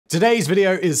Today's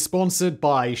video is sponsored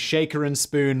by Shaker and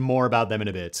Spoon. More about them in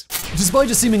a bit. Despite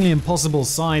its seemingly impossible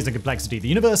size and complexity, the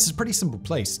universe is a pretty simple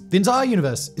place. The entire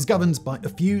universe is governed by a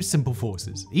few simple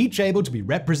forces, each able to be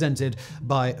represented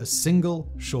by a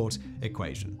single short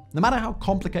equation. No matter how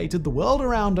complicated the world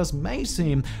around us may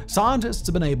seem, scientists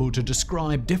have been able to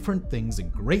describe different things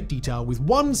in great detail with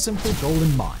one simple goal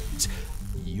in mind: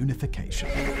 unification.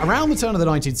 Around the turn of the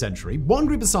 19th century, one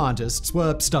group of scientists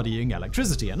were studying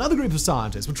electricity. Another group of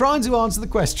scientists were trying to answer the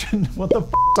question, what the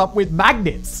f***'s up with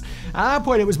magnets? At that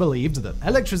point, it was believed that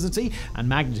electricity and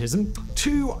magnetism,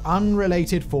 two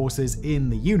unrelated forces in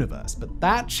the universe. But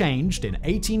that changed in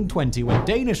 1820 when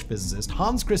Danish physicist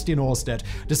Hans Christian Ørsted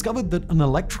discovered that an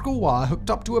electrical wire hooked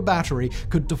up to a battery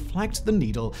could deflect the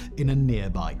needle in a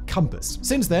nearby compass.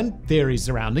 Since then, theories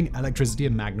surrounding electricity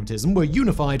and magnetism were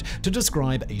unified to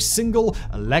describe a single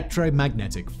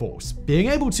electromagnetic force. Being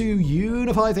able to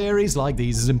unify theories like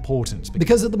these is important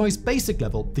because at the most basic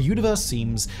level, the universe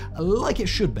seems like it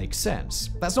should make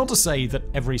sense. That's not to say that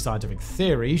every scientific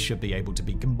theory should be able to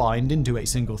be combined into a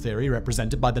single theory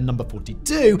represented by the number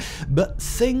 42, but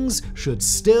things should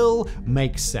still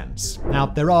make sense. Now,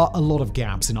 there are a lot of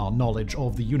gaps in our knowledge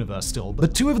of the universe still,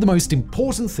 but two of the most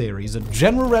important theories are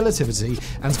general relativity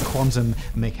and quantum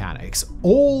mechanics.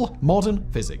 All modern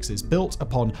physics is built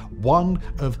upon one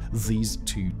of these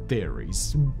two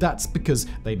theories. That's because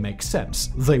they make sense,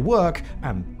 they work,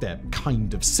 and they're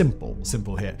kind of simple.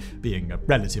 Simple here being a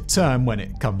relative term when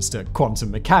it comes to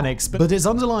quantum mechanics, but its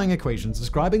underlying equations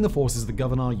describing the forces that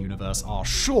govern our universe are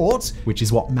short, which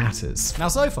is what matters. Now,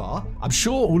 so far, I'm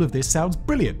sure all of this sounds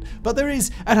brilliant, but there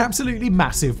is an absolutely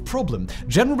massive problem.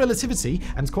 General relativity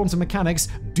and quantum mechanics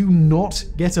do not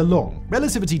get along.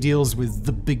 Relativity deals with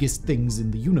the biggest things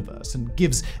in the universe and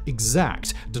gives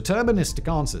exact,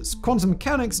 deterministic answers. Quantum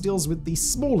mechanics deals with the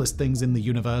smallest things in the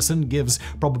universe and gives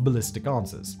probabilistic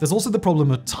answers. There's also the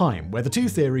problem of time, where the two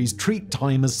theories treat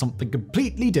time as something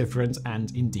completely different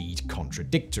and indeed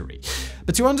contradictory.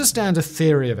 But to understand a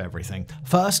theory of everything,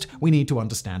 first we need to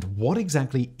understand what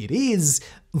exactly it is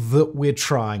that we're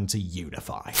trying to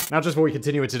unify. Now, just before we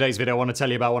continue with today's video, I want to tell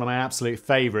you about one of my absolute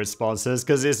favorite sponsors,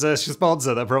 because it's a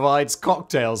sponsor that provides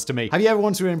cocktails to me. Have you ever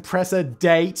wanted to impress a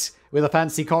date with a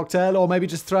fancy cocktail, or maybe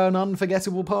just throw an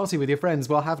unforgettable party with your friends?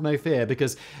 Well, have no fear,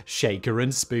 because Shaker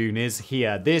and Spoon is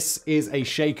here. This is a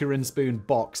Shaker and Spoon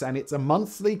box, and it's a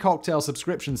monthly cocktail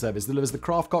subscription service that delivers the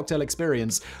craft cocktail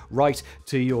experience right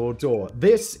to your door.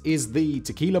 This is the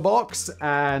tequila box,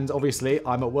 and obviously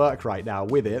I'm at work right now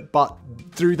with it, but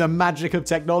through the magic of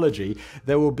technology,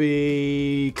 there will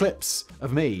be clips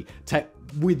of me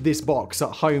with this box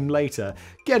at home later,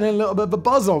 getting a little bit of a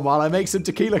buzz on while I make some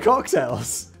tequila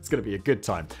cocktails. It's going to be a good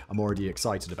time. I'm already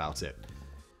excited about it.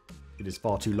 It is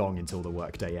far too long until the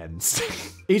workday ends.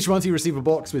 Each month you receive a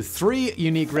box with 3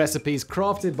 unique recipes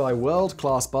crafted by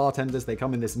world-class bartenders. They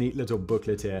come in this neat little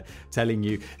booklet here telling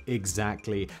you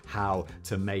exactly how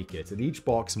to make it. And each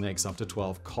box makes up to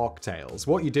 12 cocktails.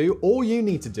 What you do, all you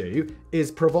need to do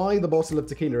is provide the bottle of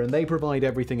tequila and they provide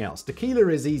everything else. Tequila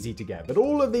is easy to get, but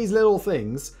all of these little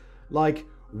things like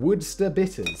Worcester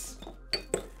bitters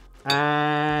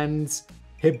and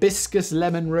hibiscus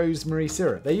lemon rosemary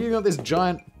syrup. They even got this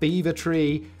giant beaver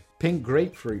tree pink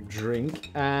grapefruit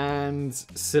drink and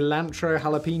cilantro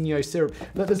jalapeno syrup.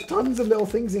 Look, there's tons of little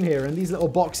things in here, and these little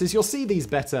boxes, you'll see these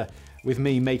better with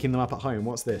me making them up at home.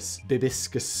 What's this?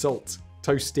 Hibiscus salt,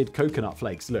 toasted coconut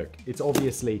flakes. Look, it's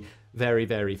obviously very,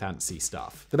 very fancy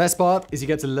stuff. The best part is you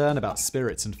get to learn about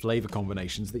spirits and flavor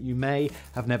combinations that you may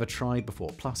have never tried before.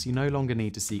 Plus, you no longer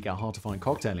need to seek out hard-to-find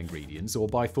cocktail ingredients or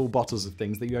buy full bottles of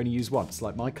things that you only use once.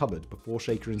 Like my cupboard before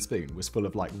Shaker and Spoon was full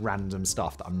of like random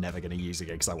stuff that I'm never going to use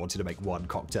again because I wanted to make one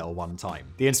cocktail one time.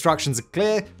 The instructions are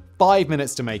clear. 5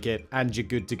 minutes to make it, and you're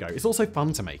good to go. It's also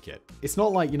fun to make it. It's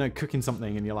not like, you know, cooking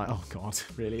something and you're like, oh God,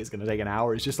 really? It's gonna take an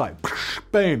hour? It's just like,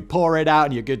 boom, pour it out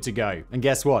and you're good to go. And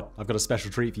guess what? I've got a special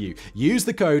treat for you. Use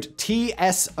the code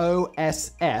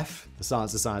TSOSF, the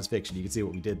science of science fiction. You can see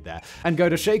what we did there. And go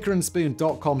to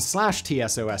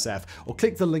shakerandspoon.com/TSOSF or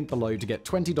click the link below to get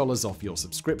 $20 off your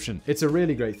subscription. It's a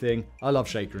really great thing. I love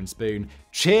Shaker and Spoon.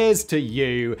 Cheers to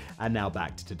you. And now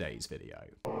back to today's video.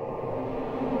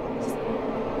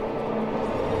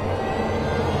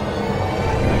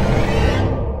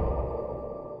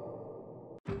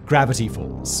 Gravity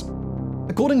falls.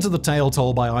 According to the tale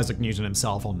told by Isaac Newton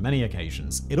himself on many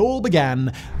occasions, it all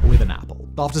began with an apple.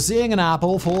 After seeing an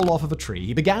apple fall off of a tree,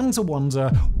 he began to wonder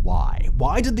why.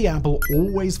 Why did the apple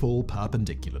always fall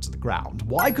perpendicular to the ground?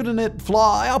 Why couldn't it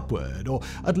fly upward, or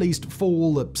at least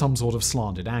fall at some sort of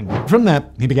slanted angle? From there,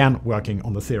 he began working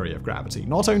on the theory of gravity,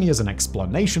 not only as an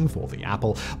explanation for the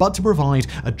apple, but to provide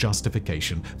a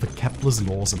justification for Kepler's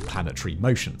laws of planetary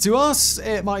motion. To us,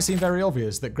 it might seem very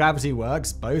obvious that gravity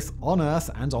works both on Earth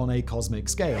and on a cosmic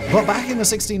scale. But back in the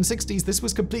 1660s, this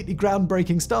was completely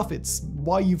groundbreaking stuff. It's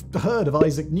why you've heard of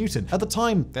Isaac Newton. At the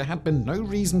time, there had been no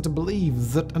reason to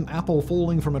believe that an apple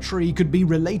falling from a tree could be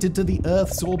related to the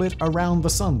Earth's orbit around the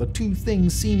sun. The two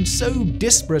things seemed so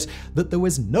disparate that there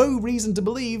was no reason to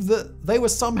believe that they were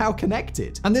somehow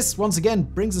connected. And this, once again,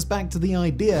 brings us back to the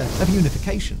idea of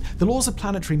unification. The laws of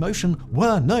planetary motion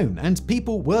were known, and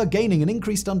people were gaining an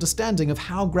increased understanding of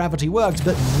how gravity worked,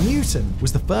 but Newton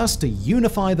was the first to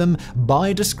unify them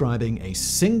by describing a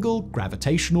single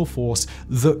gravitational force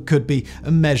that could be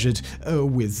measured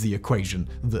with the equation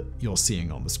that you're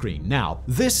seeing on the screen. Now,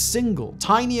 this single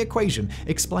tiny equation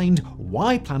explained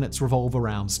why planets revolve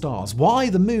around stars, why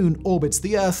the moon orbits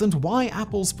the Earth, and why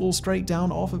apples fall straight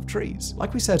down off of trees.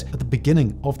 Like we said at the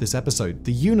beginning of this episode,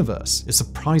 the universe is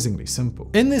surprisingly simple.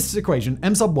 In this equation,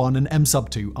 m sub 1 and m sub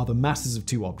 2 are the masses of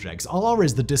two objects, r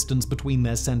is the distance between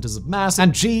their centers of mass,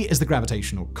 and g is the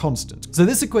gravitational constant. So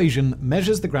this equation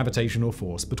measures the gravitational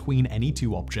force between any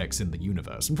two objects in the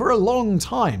universe. And for a long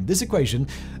time, this equation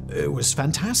was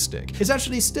fantastic. It's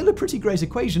actually still a pretty great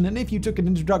equation, and if you took an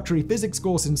introductory physics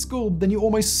course in school, then you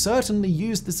almost certainly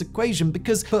used this equation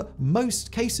because for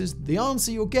most cases, the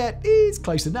answer you'll get is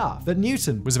close enough. But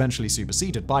Newton was eventually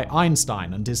superseded by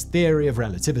Einstein and his theory of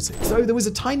relativity. So there was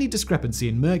a tiny discrepancy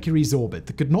in Mercury's orbit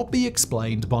that could not be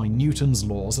explained by Newton's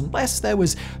laws unless there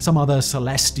was some other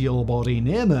celestial body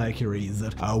near Mercury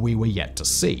that we were yet to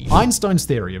see. Einstein's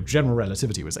theory of general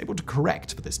relativity was able to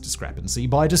correct for this discrepancy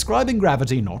by describing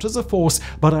gravity not as a force,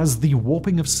 but as the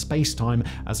warping of space-time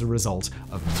as a result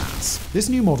of mass. This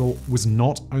new model was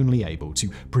not only able to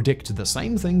predict the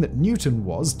same thing that Newton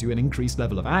was to an increased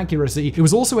level of accuracy, it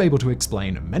was also able to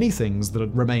explain many things that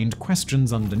had remained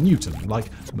questions under Newton, like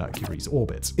Mercury's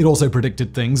orbit. It also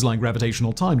predicted things like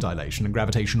gravitational time dilation and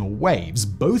gravitational waves,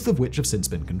 both of which have since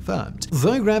been confirmed.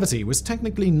 Though gravity was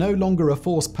technically no longer a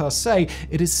force per se,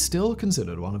 it is still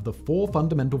considered one of the four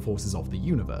fundamental forces of the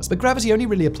universe. But gravity only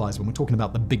really applies when we're talking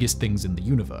about the biggest things in the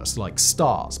universe, like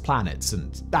stars, planets,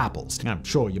 and apples. I'm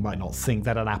sure you might not think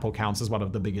that an apple counts as one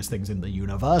of the biggest things in the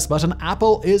universe, but an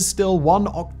apple is still 1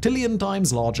 octillion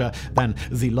times larger than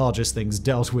the largest things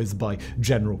dealt with by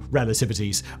general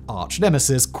relativity's arch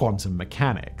nemesis, quantum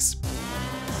mechanics.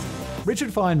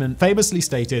 Richard Feynman famously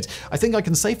stated, "I think I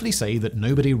can safely say that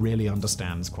nobody really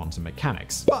understands quantum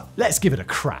mechanics." But let's give it a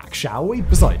crack, shall we?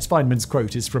 Besides, Feynman's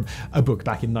quote is from a book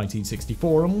back in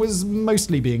 1964 and was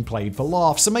mostly being played for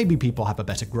laughs, so maybe people have a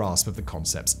better grasp of the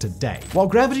concepts today. While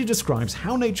gravity describes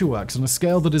how nature works on a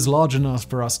scale that is large enough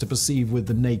for us to perceive with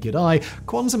the naked eye,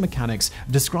 quantum mechanics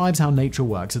describes how nature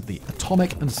works at the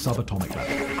atomic and subatomic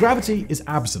level. Gravity is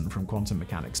absent from quantum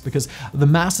mechanics because the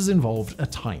masses involved are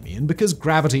tiny, and because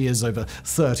gravity is over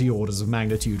 30 orders of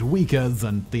magnitude weaker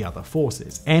than the other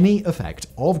forces. Any effect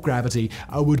of gravity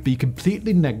would be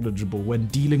completely negligible when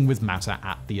dealing with matter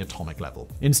at the atomic level.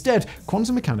 Instead,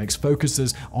 quantum mechanics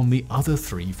focuses on the other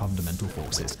three fundamental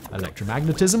forces: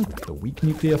 electromagnetism, the weak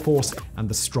nuclear force, and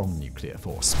the strong nuclear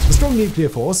force. The strong nuclear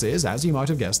force is, as you might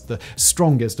have guessed, the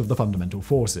strongest of the fundamental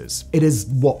forces. It is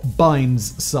what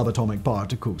binds subatomic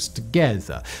particles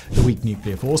together. The weak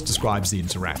nuclear force describes the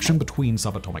interaction between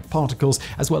subatomic particles,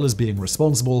 as well as being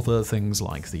responsible for things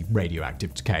like the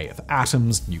radioactive decay of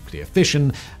atoms, nuclear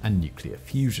fission, and nuclear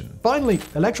fusion. Finally,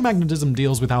 electromagnetism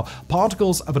deals with how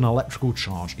particles of an electrical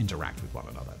charge interact with one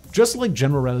another. Just like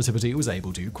general relativity was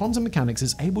able to, quantum mechanics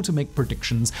is able to make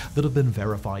predictions that have been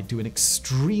verified to an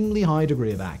extremely high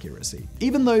degree of accuracy.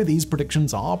 Even though these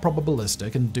predictions are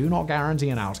probabilistic and do not guarantee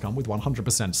an outcome with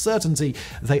 100% certainty,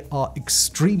 they are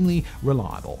extremely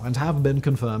reliable and have been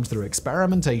confirmed through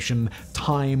experimentation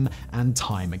time and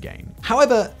time again.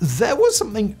 However, there was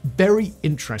something very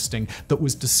interesting that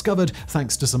was discovered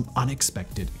thanks to some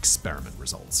unexpected experiment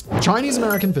results.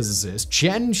 Chinese-American physicist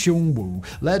Chen-Xiong Wu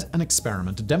led an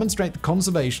experiment to demonstrate the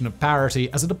conservation of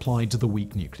parity as it applied to the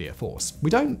weak nuclear force. We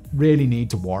don't really need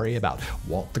to worry about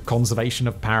what the conservation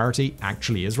of parity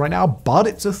actually is right now, but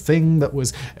it's a thing that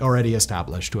was already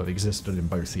established to have existed in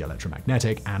both the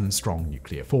electromagnetic and strong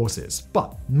nuclear forces.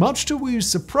 But much to Wu's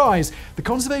surprise, the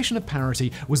conservation of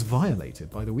parity was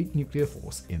violated by the weak nuclear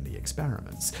force in the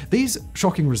experiments. These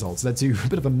shocking results led to a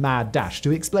bit of a mad dash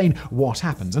to explain what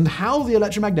happened and how the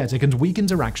electromagnetic and weak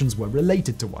interactions were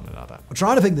related to one another.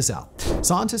 Trying to figure this out,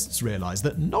 scientists scientists realized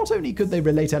that not only could they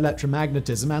relate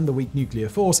electromagnetism and the weak nuclear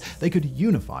force, they could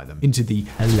unify them into the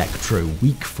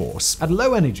electro-weak force. At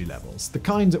low energy levels, the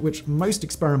kind at which most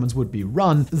experiments would be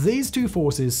run, these two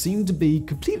forces seem to be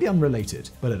completely unrelated,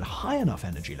 but at high enough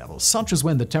energy levels, such as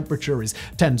when the temperature is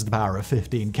 10 to the power of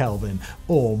 15 Kelvin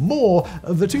or more,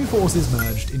 the two forces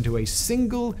merged into a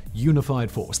single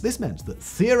unified force. This meant that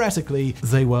theoretically,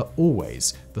 they were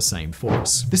always the same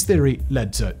force. This theory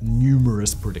led to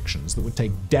numerous predictions that would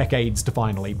take decades to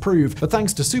finally prove, but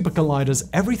thanks to super colliders,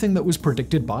 everything that was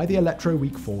predicted by the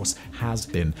electroweak force has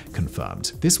been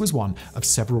confirmed. This was one of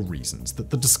several reasons that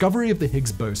the discovery of the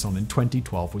Higgs boson in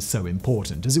 2012 was so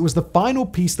important, as it was the final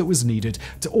piece that was needed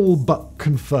to all but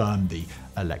confirm the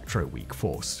electroweak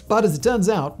force. But as it turns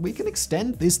out, we can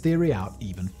extend this theory out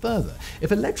even further. If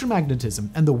electromagnetism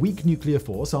and the weak nuclear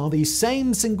force are the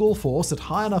same single force at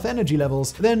high enough energy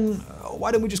levels, then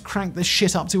why don't we just crank this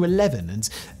shit up to 11 and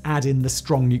add in the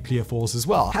strong nuclear force as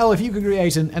well? Hell, if you could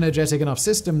create an energetic enough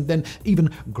system, then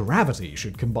even gravity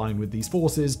should combine with these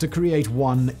forces to create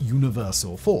one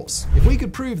universal force. If we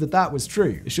could prove that that was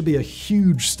true, it should be a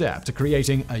huge step to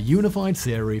creating a unified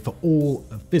theory for all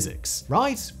of physics,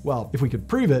 right? Well, if we could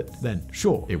prove it, then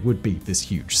sure, it would be this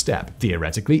huge step.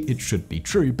 Theoretically, it should be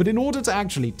true, but in order to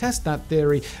actually test that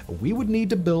theory, we would need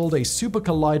to build a super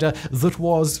collider that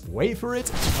was, wait for it,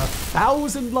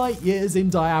 1,000 light years in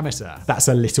diameter. That's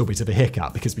a little bit of a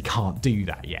hiccup because we can't do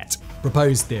that yet.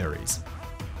 Proposed theories.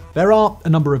 There are a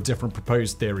number of different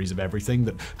proposed theories of everything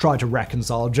that try to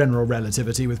reconcile general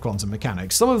relativity with quantum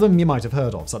mechanics. Some of them you might have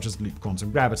heard of, such as loop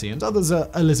quantum gravity, and others are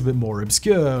a little bit more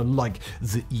obscure, like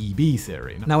the EB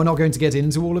theory. Now, we're not going to get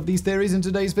into all of these theories in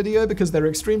today's video because they're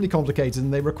extremely complicated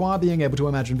and they require being able to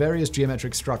imagine various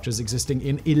geometric structures existing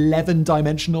in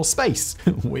 11-dimensional space,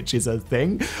 which is a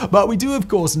thing. But we do, of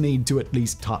course, need to at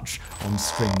least touch on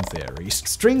string theory.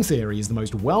 String theory is the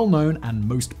most well-known and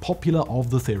most popular of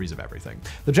the theories of everything.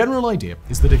 The general idea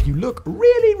is that if you look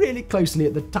really, really closely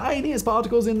at the tiniest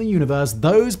particles in the universe,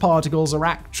 those particles are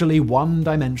actually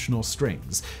one-dimensional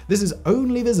strings. This is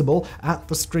only visible at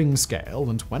the string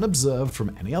scale, and when observed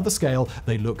from any other scale,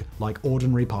 they look like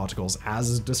ordinary particles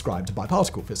as described by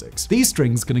particle physics. These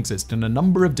strings can exist in a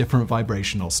number of different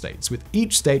vibrational states, with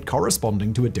each state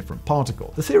corresponding to a different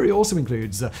particle. The theory also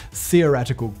includes a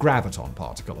theoretical graviton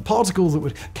particle, a particle that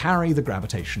would carry the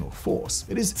gravitational force.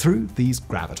 It is through these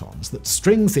gravitons that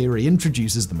string theory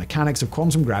introduces the mechanics of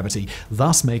quantum gravity,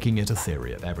 thus making it a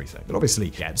theory of everything. It obviously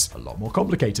gets a lot more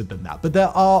complicated than that, but there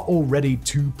are already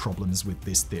two problems with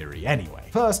this theory anyway.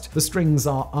 First, the strings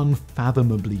are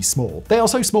unfathomably small. They are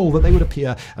so small that they would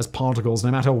appear as particles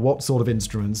no matter what sort of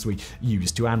instruments we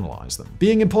use to analyze them.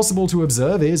 Being impossible to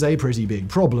observe is a pretty big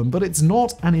problem, but it's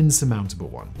not an insurmountable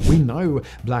one. We know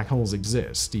black holes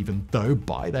exist, even though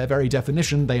by their very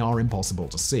definition they are impossible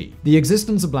to see. The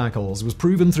existence of black holes was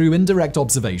proven through indirect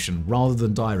observation rather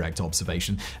than direct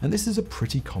observation, and this is a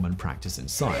pretty common practice in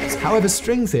science. However,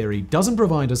 string theory doesn't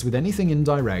provide us with anything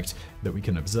indirect that we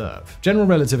can observe. General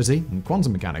relativity and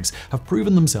quantum mechanics have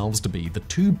proven themselves to be the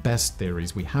two best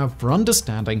theories we have for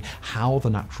understanding how the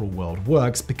natural world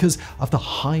works because of the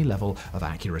high level of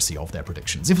accuracy of their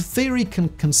predictions. If a theory can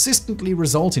consistently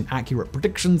result in accurate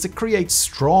predictions, it creates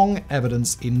strong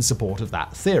evidence in support of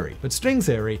that theory. But string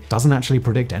theory doesn't actually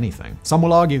predict anything. Some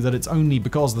will argue that it's only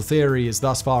because the theory is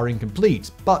thus far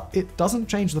incomplete, but it doesn't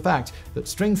change the fact that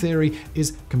string theory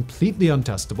is completely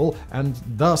untestable and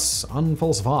thus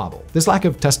unfalsifiable. This lack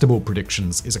of testable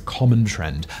predictions is a common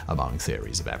trend among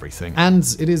theories of everything, and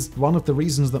it is one of the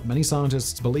reasons that many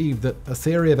scientists believe that a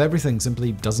theory of everything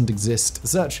simply doesn't exist. The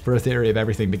search for a theory of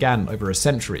everything began over a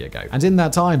century ago, and in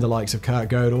that time the likes of Kurt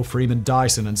Gödel, Freeman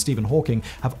Dyson, and Stephen Hawking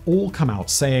have all come out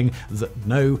saying that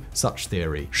no such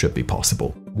theory should be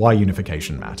possible. Why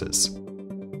unification matters.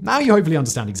 Now you hopefully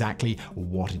understand exactly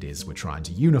what it is we're trying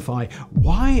to unify.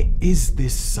 Why is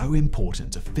this so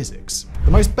important to physics?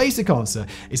 The most basic answer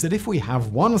is that if we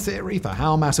have one theory for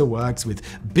how matter works with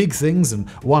big things and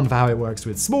one for how it works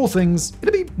with small things,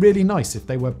 it'd be really nice if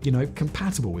they were,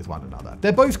 compatible with one another.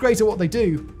 They're both great at what they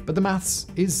do, but the maths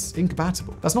is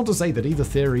incompatible. That's not to say that either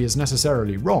theory is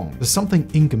necessarily wrong. There's something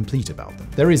incomplete about them.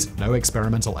 There is no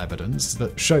experimental evidence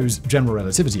that shows general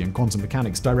relativity and quantum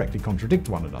mechanics directly contradict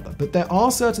one another, but there are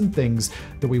certain certain things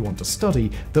that we want to study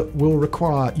that will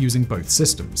require using both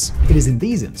systems. It is in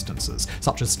these instances,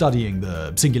 such as studying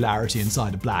the singularity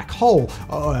inside a black hole,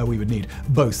 we would need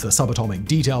both the subatomic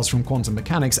details from quantum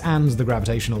mechanics and the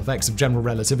gravitational effects of general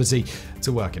relativity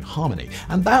to work in harmony.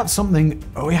 And that's something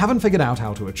we haven't figured out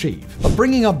how to achieve. But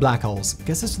bringing up black holes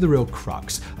gets us to the real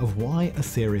crux of why a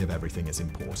theory of everything is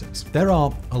important. There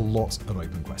are a lot of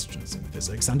open questions in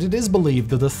physics, and it is believed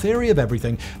that a theory of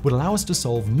everything would allow us to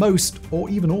solve most or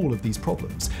even all of these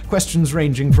problems. Questions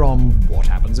ranging from what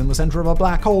happens in the center of a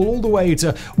black hole all the way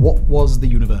to what was the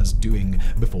universe doing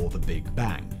before the Big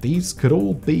Bang. These could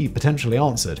all be potentially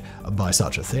answered by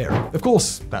such a theory. Of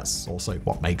course, that's also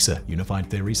what makes a unified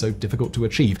theory so difficult to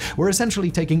achieve. We're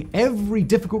essentially taking every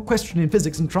difficult question in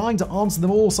physics and trying to answer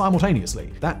them all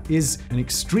simultaneously. That is an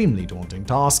extremely daunting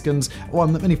task, and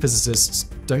one that many physicists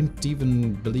don't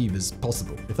even believe is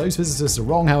possible. If those physicists are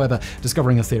wrong, however,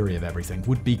 discovering a theory of everything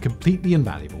would be completely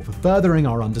invaluable for furthering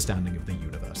our understanding of the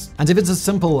universe. And if it's as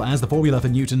simple as the formula for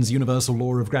Newton's universal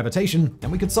law of gravitation,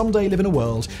 then we could someday live in a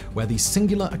world where the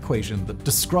singular equation that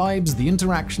describes the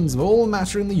interactions of all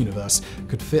matter in the universe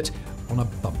could fit on a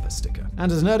bumper sticker.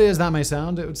 And as nerdy as that may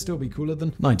sound, it would still be cooler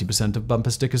than 90% of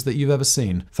bumper stickers that you've ever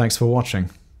seen. Thanks for watching.